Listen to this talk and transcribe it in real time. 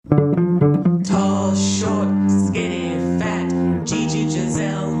Tall, short, skinny, fat, Gigi,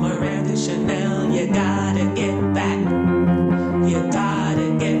 Giselle, Miranda, Chanel, you gotta get back. You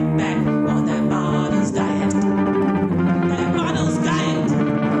gotta get back on that model's diet. That model's diet.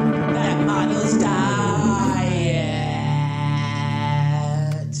 That model's diet.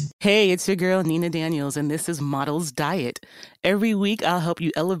 Hey, it's your girl, Nina Daniels, and this is Model's Diet. Every week, I'll help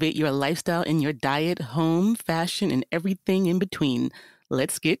you elevate your lifestyle in your diet, home, fashion, and everything in between.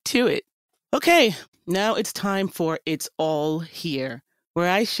 Let's get to it. Okay, now it's time for It's All Here, where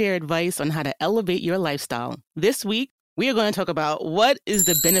I share advice on how to elevate your lifestyle. This week, we are going to talk about what is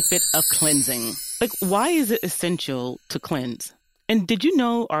the benefit of cleansing. Like, why is it essential to cleanse? And did you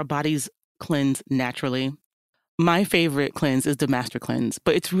know our bodies cleanse naturally? My favorite cleanse is the Master Cleanse,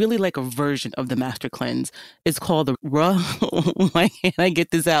 but it's really like a version of the Master Cleanse. It's called the Raw, why can't I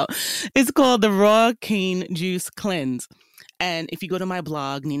get this out? It's called the Raw Cane Juice Cleanse. And if you go to my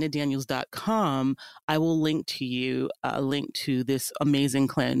blog, ninadaniels.com, I will link to you a link to this amazing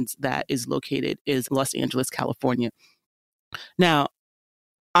cleanse that is located in Los Angeles, California. Now,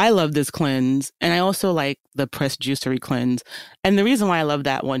 I love this cleanse, and I also like the Pressed Juicery cleanse. And the reason why I love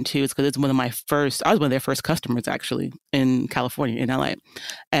that one too is because it's I was one of their first customers actually in California, in LA.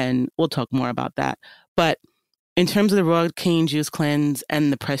 And we'll talk more about that. But in terms of the Raw Cane Juice cleanse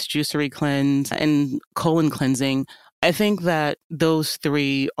and the Pressed Juicery cleanse and colon cleansing, I think that those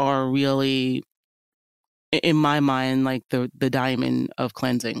three are really, in my mind, like the diamond of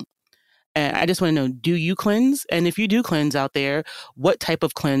cleansing. And I just want to know, do you cleanse? And if you do cleanse out there, what type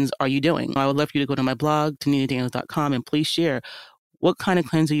of cleanse are you doing? I would love for you to go to my blog, to ninadaniels.com, and please share what kind of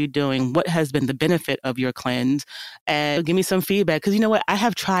cleanse are you doing? What has been the benefit of your cleanse? And give me some feedback. Because you know what? I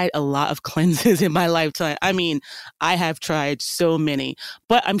have tried a lot of cleanses in my lifetime. I mean, I have tried so many.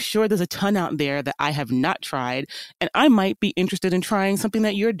 But I'm sure there's a ton out there that I have not tried. And I might be interested in trying something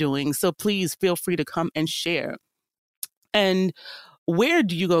that you're doing. So please feel free to come and share. And where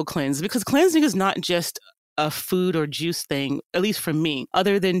do you go cleanse? Because cleansing is not just a food or juice thing, at least for me,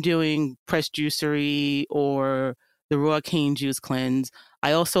 other than doing Pressed Juicery or the Raw Cane Juice cleanse.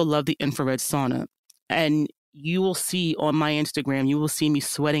 I also love the infrared sauna. And you will see on my Instagram, you will see me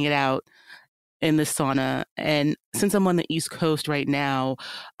sweating it out in the sauna. And since I'm on the East Coast right now,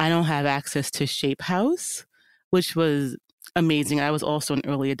 I don't have access to Shape House, which was amazing. I was also an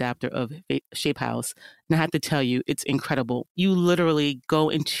early adapter of Shape House. And I have to tell you, it's incredible. You literally go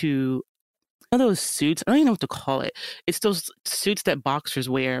into one of those suits. I don't even know what to call it. It's those suits that boxers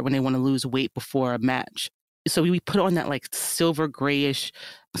wear when they want to lose weight before a match. So we put on that like silver grayish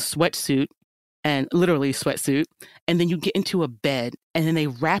sweatsuit, and literally sweatsuit. And then you get into a bed and then they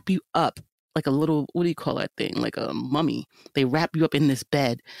wrap you up like a little, what do you call that thing? Like a mummy. They wrap you up in this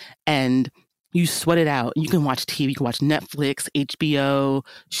bed and you sweat it out. You can watch TV, you can watch Netflix, HBO,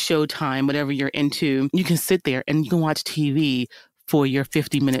 Showtime, whatever you're into. You can sit there and you can watch TV for your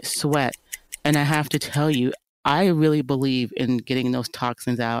 50-minute sweat. And I have to tell you, I really believe in getting those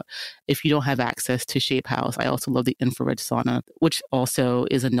toxins out if you don't have access to Shape House. I also love the infrared sauna, which also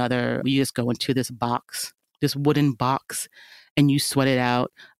is another, you just go into this box, this wooden box, and you sweat it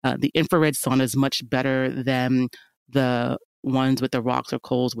out. The infrared sauna is much better than the ones with the rocks or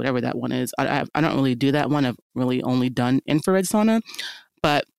coals, whatever that one is. I don't really do that one. I've really only done infrared sauna,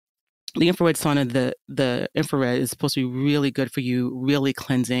 but the infrared sauna, the infrared is supposed to be really good for you, really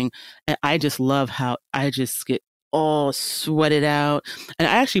cleansing. And I just love how I just get all sweated out. And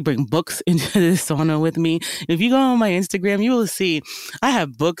I actually bring books into this sauna with me. If you go on my Instagram, you will see I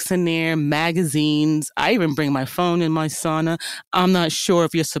have books in there, magazines. I even bring my phone in my sauna. I'm not sure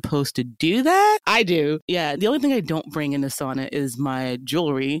if you're supposed to do that. I do. Yeah. The only thing I don't bring in the sauna is my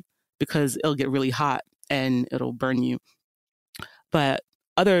jewelry because it'll get really hot and it'll burn you. But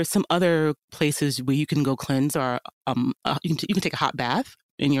some other places where you can go cleanse are you can take a hot bath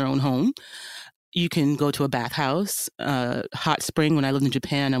in your own home. You can go to a bathhouse, hot spring. When I lived in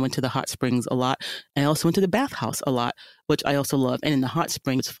Japan, I went to the hot springs a lot. And I also went to the bathhouse a lot, which I also love. And in the hot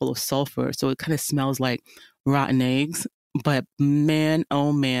spring, it's full of sulfur. So it kind of smells like rotten eggs. But man,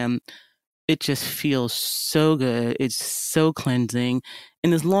 oh man, it just feels so good. It's so cleansing.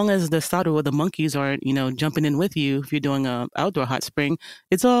 And as long as the saddle or the monkeys aren't, jumping in with you, if you're doing a outdoor hot spring,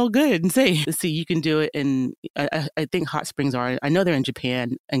 it's all good and safe. See, you can do it in, I think hot springs are, I know they're in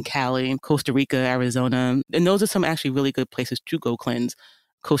Japan and Cali, Costa Rica, Arizona. And those are some actually really good places to go cleanse.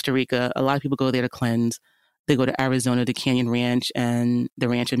 Costa Rica, a lot of people go there to cleanse. They go to Arizona, the Canyon Ranch, and the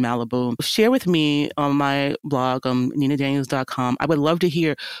ranch in Malibu. Share with me on my blog, ninadaniels.com. I would love to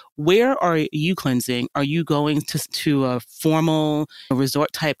hear, where are you cleansing? Are you going to a formal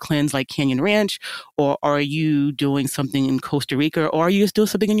resort type cleanse like Canyon Ranch? Or are you doing something in Costa Rica? Or are you just doing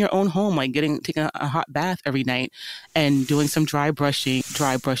something in your own home, like taking a hot bath every night and doing some dry brushing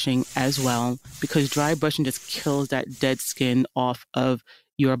as well? Because dry brushing just kills that dead skin off of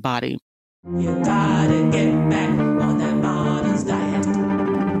your body. You gotta get back on that model's diet.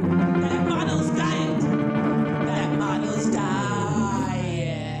 That model's diet. That model's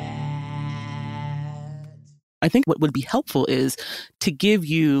diet. I think what would be helpful is to give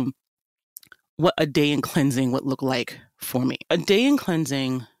you what a day in cleansing would look like for me. A day in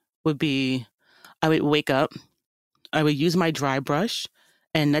cleansing would be, I would wake up, I would use my dry brush,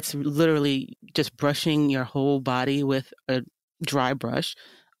 and that's literally just brushing your whole body with a dry brush,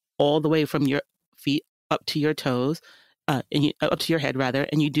 all the way from your feet up to your toes, up to your head rather,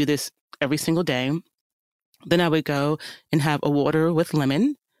 and you do this every single day. Then I would go and have a water with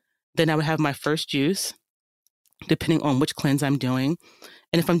lemon. Then I would have my first juice, depending on which cleanse I'm doing.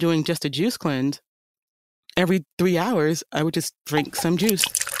 And if I'm doing just a juice cleanse, every 3 hours, I would just drink some juice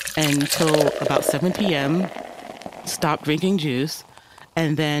until about 7 p.m., stop drinking juice,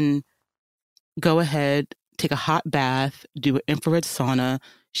 and then go ahead, take a hot bath, do an infrared sauna,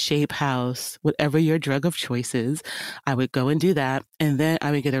 shape house, whatever your drug of choice is. I would go and do that, and then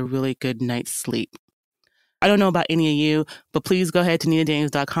I would get a really good night's sleep. I don't know about any of you, but please go ahead to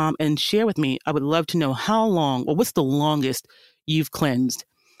ninadaniels.com and share with me. I would love to know how long, or what's the longest you've cleansed,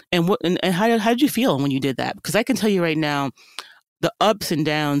 and how did you feel when you did that? Because I can tell you right now, the ups and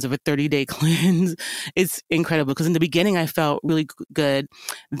downs of a 30-day cleanse, it's incredible. Because in the beginning, I felt really good.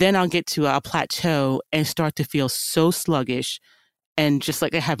 Then I'll get to a plateau and start to feel so sluggish and just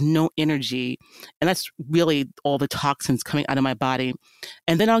like I have no energy. And that's really all the toxins coming out of my body.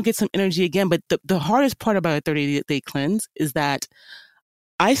 And then I'll get some energy again. But the hardest part about a 30-day cleanse is that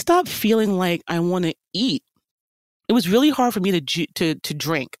I stopped feeling like I want to eat. It was really hard for me to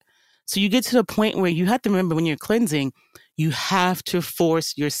drink. So you get to the point where you have to remember, when you're cleansing, you have to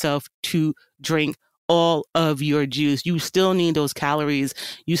force yourself to drink all of your juice. You still need those calories.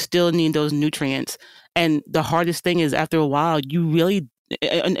 You still need those nutrients. And the hardest thing is, after a while, you really,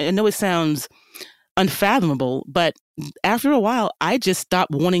 I know it sounds unfathomable, but after a while, I just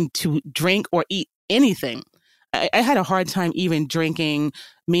stopped wanting to drink or eat anything. I had a hard time even drinking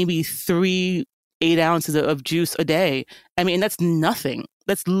maybe 3 8-ounces of juice a day. I mean, that's nothing.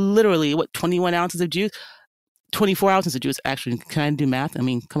 That's literally 21 ounces of juice, 24 ounces of juice. Actually, can I do math? I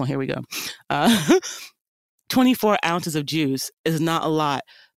mean, come on, here we go. 24 ounces of juice is not a lot,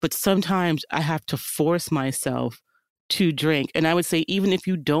 but sometimes I have to force myself to drink. And I would say, even if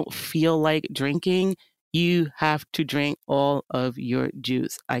you don't feel like drinking, you have to drink all of your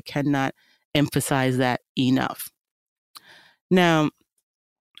juice. I cannot emphasize that enough. Now,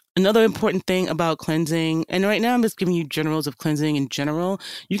 another important thing about cleansing, and right now I'm just giving you generals of cleansing in general.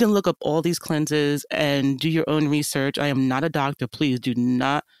 You can look up all these cleanses and do your own research. I am not a doctor. Please do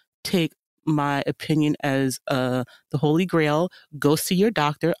not take my opinion as the holy grail. Go see your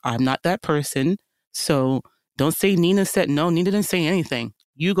doctor. I'm not that person. So don't say Nina said. No, Nina didn't say anything.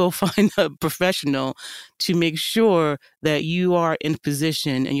 You go find a professional to make sure that you are in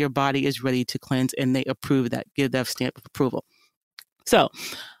position and your body is ready to cleanse, and they approve that, give that stamp of approval. So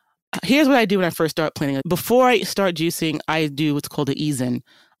here's what I do when I first start planning. Before I start juicing, I do what's called the ease-in.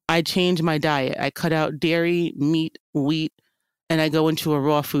 I change my diet. I cut out dairy, meat, wheat, and I go into a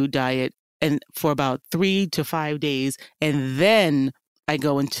raw food diet, and for about 3 to 5 days, and then I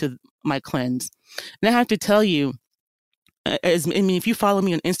go into my cleanse. And I have to tell you, if you follow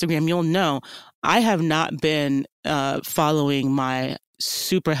me on Instagram, you'll know I have not been following my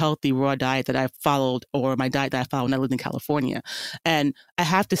super healthy raw diet that I followed, or my diet that I followed when I lived in California. And I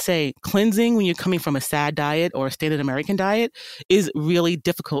have to say, cleansing when you're coming from a SAD diet or a standard American diet is really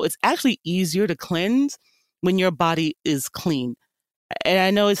difficult. It's actually easier to cleanse when your body is clean. And I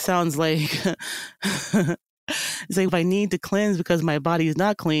know it sounds like it's like, if I need to cleanse because my body is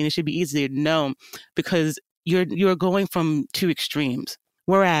not clean, it should be easier. No, because you're going from two extremes.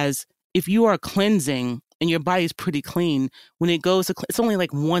 Whereas if you are cleansing and your body is pretty clean, when it goes to, it's only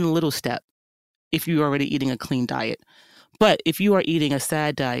like one little step if you're already eating a clean diet. But if you are eating a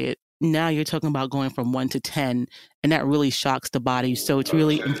SAD diet, now you're talking about going from 1 to 10, and that really shocks the body. So it's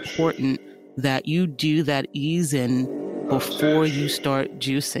really important that you do that ease-in before you start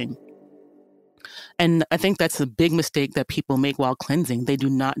juicing. And I think that's a big mistake that people make while cleansing. They do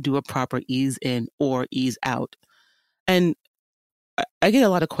not do a proper ease in or ease out. And I get a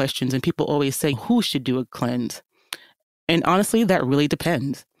lot of questions, and people always say, who should do a cleanse? And honestly, that really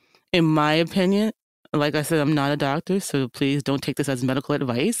depends. In my opinion, like I said, I'm not a doctor, so please don't take this as medical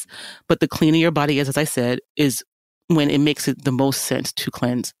advice. But the cleaner your body is, as I said, is when it makes it the most sense to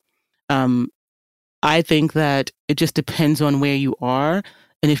cleanse. Um, I think that it just depends on where you are.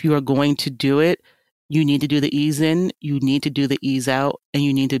 And if you are going to do it, you need to do the ease in, you need to do the ease out, and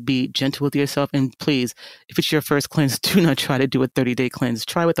you need to be gentle with yourself. And please, if it's your first cleanse, do not try to do a 30-day cleanse.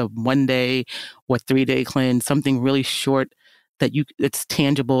 Try with a 1-day or 3-day cleanse, something really short it's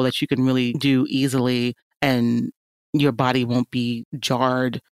tangible, that you can really do easily, and your body won't be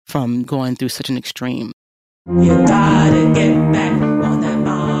jarred from going through such an extreme. You gotta get back on that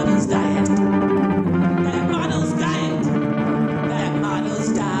model's diet. That model's diet. That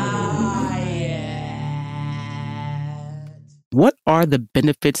model's diet. What are the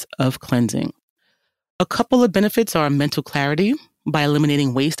benefits of cleansing? A couple of benefits are mental clarity. By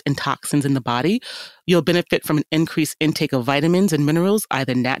eliminating waste and toxins in the body, you'll benefit from an increased intake of vitamins and minerals,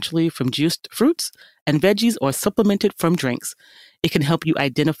 either naturally from juiced fruits and veggies or supplemented from drinks. It can help you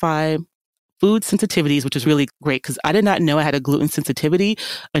identify food sensitivities, which is really great because I did not know I had a gluten sensitivity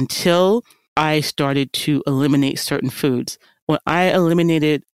until I started to eliminate certain foods. When I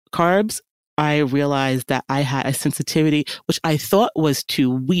eliminated carbs, I realized that I had a sensitivity, which I thought was to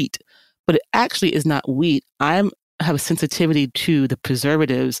wheat, but it actually is not wheat. I have a sensitivity to the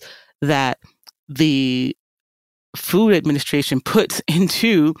preservatives that the Food Administration puts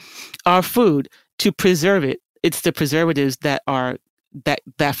into our food to preserve it. It's the preservatives that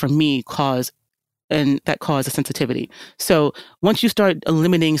for me cause a sensitivity. So once you start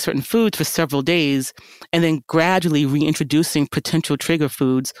eliminating certain foods for several days and then gradually reintroducing potential trigger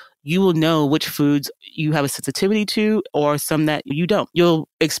foods, you will know which foods you have a sensitivity to or some that you don't. You'll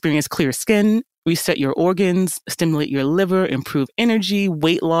experience clear skin, reset your organs, stimulate your liver, improve energy,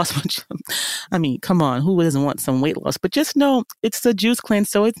 weight loss, which, I mean, come on, who doesn't want some weight loss? But just know it's a juice cleanse,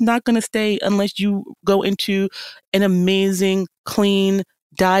 so it's not going to stay unless you go into an amazing, clean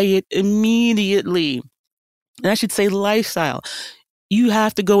diet immediately. And I should say lifestyle. You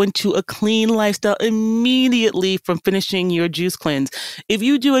have to go into a clean lifestyle immediately from finishing your juice cleanse. If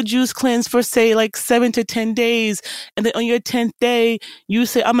you do a juice cleanse for, say, like 7 to 10 days, and then on your 10th day, you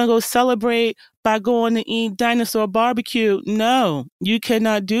say, I'm going to go celebrate by going to eat dinosaur barbecue. No, you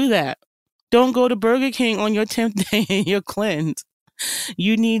cannot do that. Don't go to Burger King on your 10th day in your cleanse.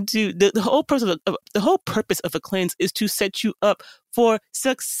 You need to, the whole purpose of a cleanse is to set you up for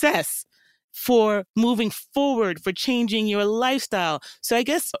success, for moving forward, for changing your lifestyle. So I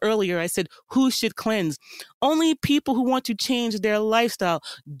guess earlier I said, who should cleanse? Only people who want to change their lifestyle.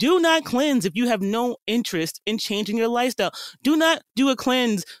 Do not cleanse if you have no interest in changing your lifestyle. Do not do a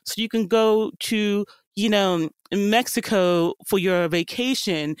cleanse so you can go to, Mexico for your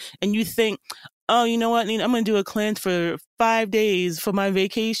vacation and you think, oh, you know what? I'm going to do a cleanse for 5 days for my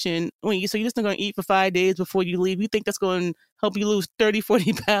vacation. Wait, so you're just not going to eat for 5 days before you leave? You think that's going to help you lose 30,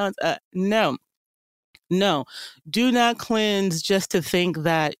 40 pounds? No. Do not cleanse just to think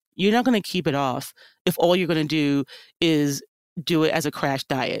that you're not going to keep it off if all you're going to do is do it as a crash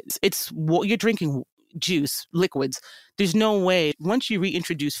diet. You're drinking juice, liquids. There's no way. Once you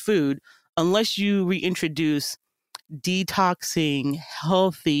reintroduce food, unless you reintroduce detoxing,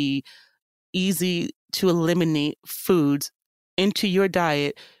 healthy, easy to eliminate foods into your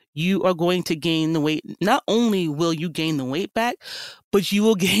diet, you are going to gain the weight. Not only will you gain the weight back, but you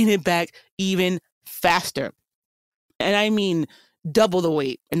will gain it back even faster. And I mean double the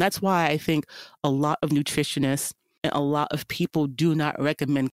weight. And that's why I think a lot of nutritionists and a lot of people do not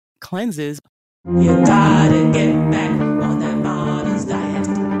recommend cleanses. You gotta get back on that model's diet.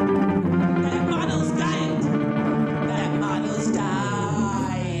 That model's diet. That model's diet.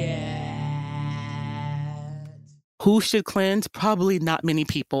 Who should cleanse? Probably not many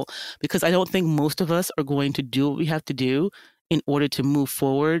people, because I don't think most of us are going to do what we have to do in order to move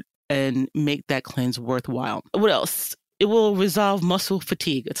forward and make that cleanse worthwhile. What else? It will resolve muscle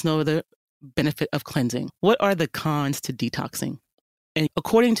fatigue. It's no other benefit of cleansing. What are the cons to detoxing? And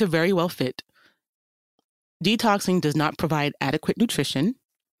according to Very Well Fit, detoxing does not provide adequate nutrition,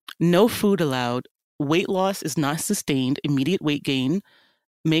 no food allowed, weight loss is not sustained, immediate weight gain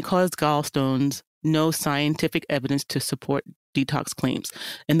may cause gallstones, no scientific evidence to support detox claims.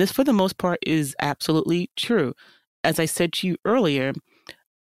 And this, for the most part, is absolutely true. As I said to you earlier,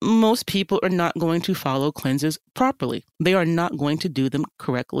 most people are not going to follow cleanses properly. They are not going to do them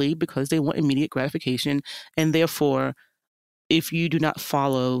correctly because they want immediate gratification. And therefore, if you do not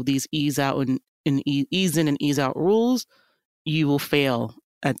follow these ease in and ease out rules, you will fail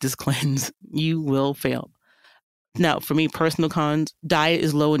at this cleanse. You will fail. Now, for me, personal cons, diet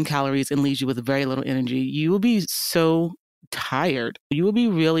is low in calories and leaves you with very little energy. You will be so tired. You will be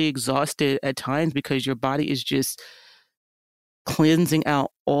really exhausted at times because your body is just cleansing out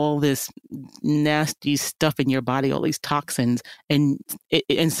all this nasty stuff in your body, all these toxins, and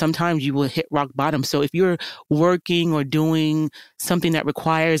sometimes you will hit rock bottom. So if you're working or doing something that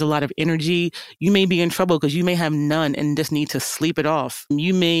requires a lot of energy, you may be in trouble because you may have none and just need to sleep it off.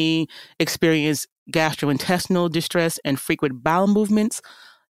 You may experience gastrointestinal distress and frequent bowel movements.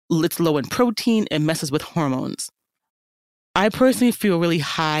 It's low in protein and messes with hormones. I personally feel really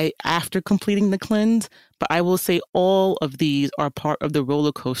high after completing the cleanse, but I will say all of these are part of the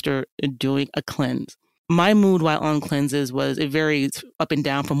roller coaster in doing a cleanse. My mood while on cleanses it varies up and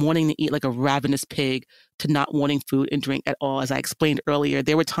down from wanting to eat like a ravenous pig to not wanting food and drink at all. As I explained earlier,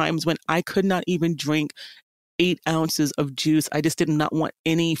 there were times when I could not even drink 8 ounces of juice. I just did not want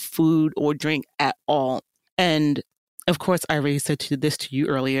any food or drink at all. And of course, I already said this to you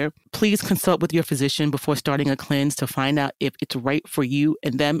earlier. Please consult with your physician before starting a cleanse to find out if it's right for you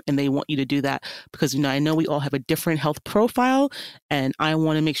and them, and they want you to do that because I know we all have a different health profile, and I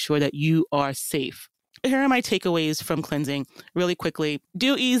want to make sure that you are safe. Here are my takeaways from cleansing really quickly.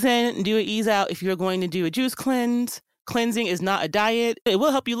 Do ease in, do ease out if you're going to do a juice cleanse. Cleansing is not a diet. It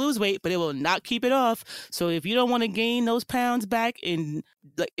will help you lose weight, but it will not keep it off. So if you don't want to gain those pounds back in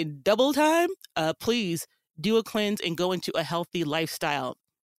double time, please do a cleanse and go into a healthy lifestyle.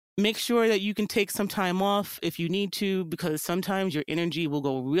 Make sure that you can take some time off if you need to, because sometimes your energy will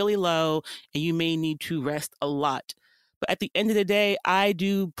go really low and you may need to rest a lot. But at the end of the day, I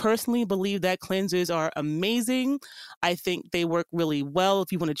do personally believe that cleansers are amazing. I think they work really well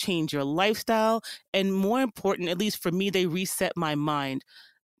if you want to change your lifestyle. And more important, at least for me, they reset my mind.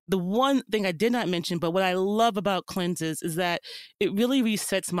 The one thing I did not mention, but what I love about cleanses is that it really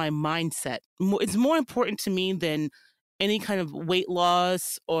resets my mindset. It's more important to me than any kind of weight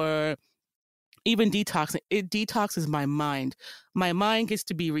loss or even detoxing. It detoxes my mind. My mind gets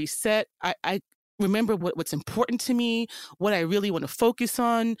to be reset. I remember what's important to me, what I really want to focus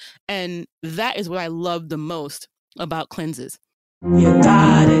on. And that is what I love the most about cleanses. You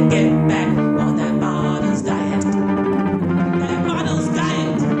gotta get back on that model's diet. That model's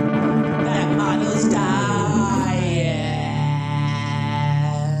diet. That model's diet.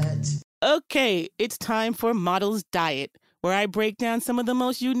 Okay, it's time for Model's Diet, where I break down some of the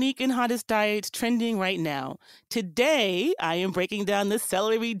most unique and hottest diets trending right now. Today, I am breaking down the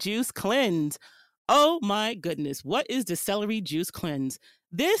celery juice cleanse. Oh my goodness, what is the celery juice cleanse?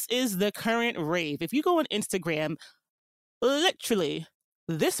 This is the current rave. If you go on Instagram, literally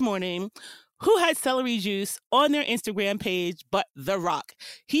this morning, who had celery juice on their Instagram page but The Rock?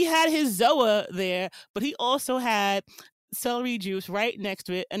 He had his Zoa there, but he also had celery juice right next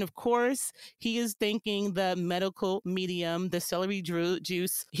to it. And of course, he is thanking the medical medium, the celery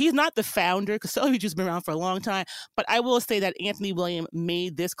juice. He's not the founder because celery juice has been around for a long time, but I will say that Anthony William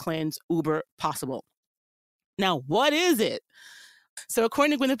made this cleanse uber possible. Now, what is it? So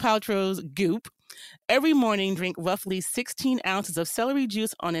according to Gwyneth Paltrow's Goop, every morning drink roughly 16 ounces of celery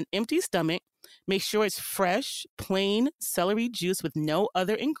juice on an empty stomach. Make sure it's fresh, plain celery juice with no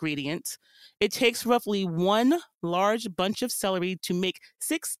other ingredients. It takes roughly 1 large bunch of celery to make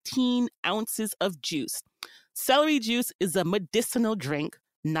 16 ounces of juice. Celery juice is a medicinal drink,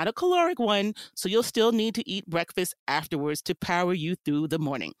 not a caloric one, so you'll still need to eat breakfast afterwards to power you through the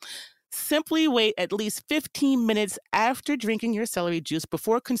morning. Simply wait at least 15 minutes after drinking your celery juice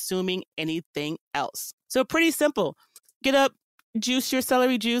before consuming anything else. So pretty simple. Get up, juice your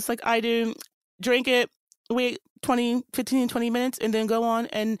celery juice like I do, drink it, wait 15, 20 minutes, and then go on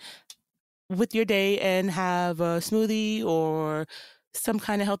and with your day and have a smoothie or some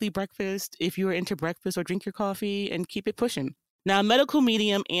kind of healthy breakfast if you are into breakfast, or drink your coffee and keep it pushing. Now, medical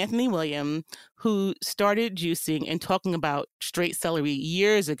medium Anthony William, who started juicing and talking about straight celery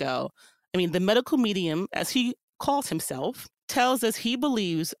years ago, the medical medium, as he calls himself, tells us he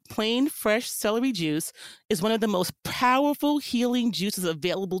believes plain, fresh celery juice is one of the most powerful healing juices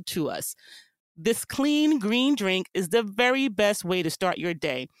available to us. This clean green drink is the very best way to start your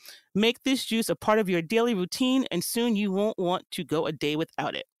day. Make this juice a part of your daily routine, and soon you won't want to go a day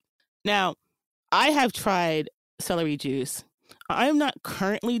without it. Now, I have tried celery juice. I am not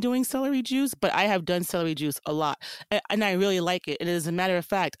currently doing celery juice, but I have done celery juice a lot, and I really like it. And as a matter of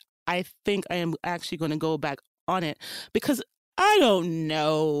fact, I think I am actually going to go back on it because I don't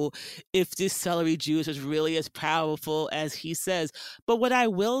know if this celery juice is really as powerful as he says. But what I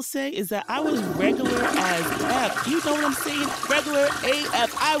will say is that I was regular as F. You know what I'm saying? Regular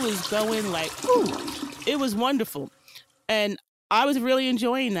AF. I was going like, ooh, it was wonderful. And I was really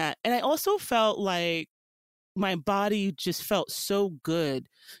enjoying that. And I also felt like my body just felt so good.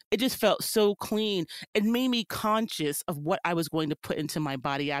 It just felt so clean. It made me conscious of what I was going to put into my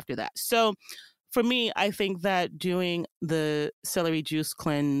body after that. So for me, I think that doing the celery juice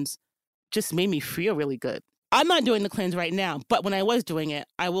cleanse just made me feel really good. I'm not doing the cleanse right now, but when I was doing it,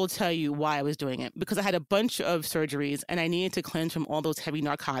 I will tell you why I was doing it. Because I had a bunch of surgeries and I needed to cleanse from all those heavy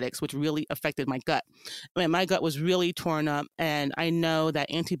narcotics, which really affected my gut. I mean, my gut was really torn up, and I know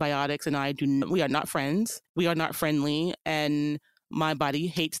that antibiotics and we are not friends. We are not friendly, and my body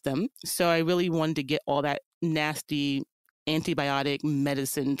hates them. So I really wanted to get all that nasty antibiotic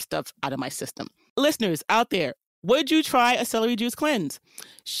medicine stuff out of my system. Listeners out there, would you try a celery juice cleanse?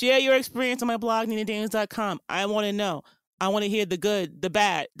 Share your experience on my blog, NinaDaniels.com. I want to know. I want to hear the good, the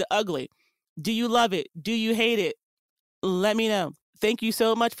bad, the ugly. Do you love it? Do you hate it? Let me know. Thank you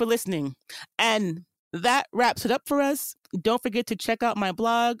so much for listening. And that wraps it up for us. Don't forget to check out my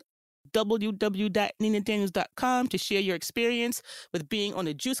blog, www.ninadaniels.com, to share your experience with being on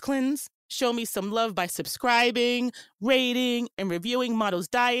a juice cleanse. Show me some love by subscribing, rating, and reviewing Models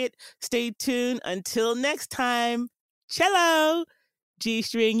Diet. Stay tuned. Until next time, cello,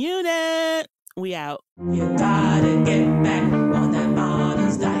 G-string unit. We out. You gotta get back.